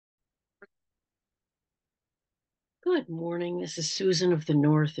Good morning. This is Susan of the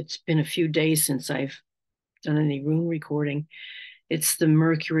North. It's been a few days since I've done any Rune recording. It's the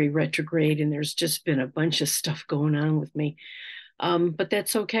Mercury Retrograde, and there's just been a bunch of stuff going on with me. But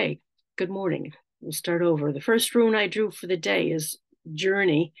that's okay. Good morning. We'll start over. The first rune I drew for the day is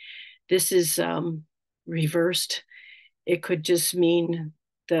Journey. This is reversed. It could just mean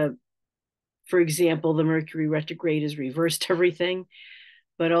for example, the Mercury Retrograde has reversed everything.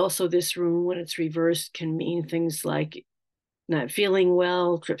 But also this rune, when it's reversed, can mean things like not feeling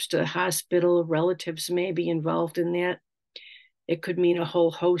well, trips to the hospital, relatives may be involved in that. It could mean a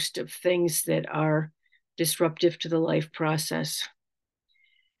whole host of things that are disruptive to the life process.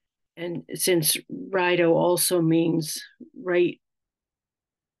 And since RAIDHO also means right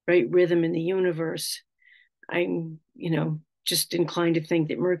rhythm in the universe, I'm, just inclined to think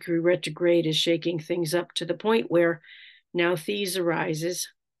that Mercury retrograde is shaking things up to the point where NAUTHIZ arises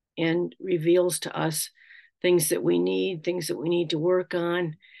and reveals to us things that we need to work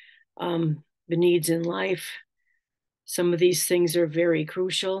on, the needs in life. Some of these things are very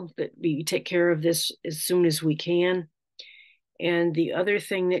crucial that we take care of this as soon as we can. And the other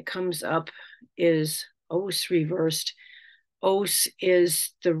thing that comes up is OSS reversed. OSS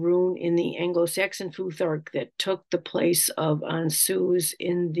is the rune in the Anglo-Saxon Futhark that took the place of Ansuz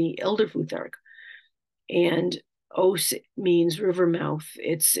in the Elder Futhark. And OSS means river mouth.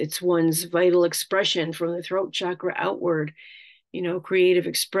 It's one's vital expression from the throat chakra outward. Creative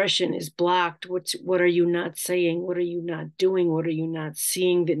expression is blocked. What are you not saying? What are you not doing? What are you not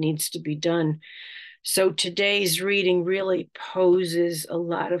seeing that needs to be done? So today's reading really poses a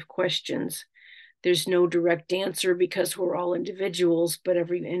lot of questions. There's no direct answer because we're all individuals, but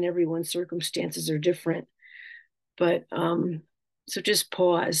everyone's circumstances are different. But so just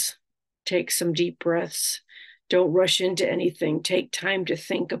pause, take some deep breaths. Don't rush into anything. Take time to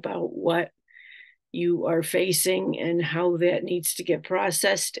think about what you are facing and how that needs to get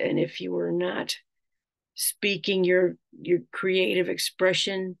processed. And if you are not speaking your creative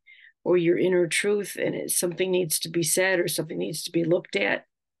expression or your inner truth, and something needs to be said or something needs to be looked at,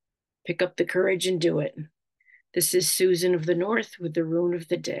 pick up the courage and do it. This is Susan of the North with the Rune of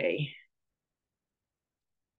the Day.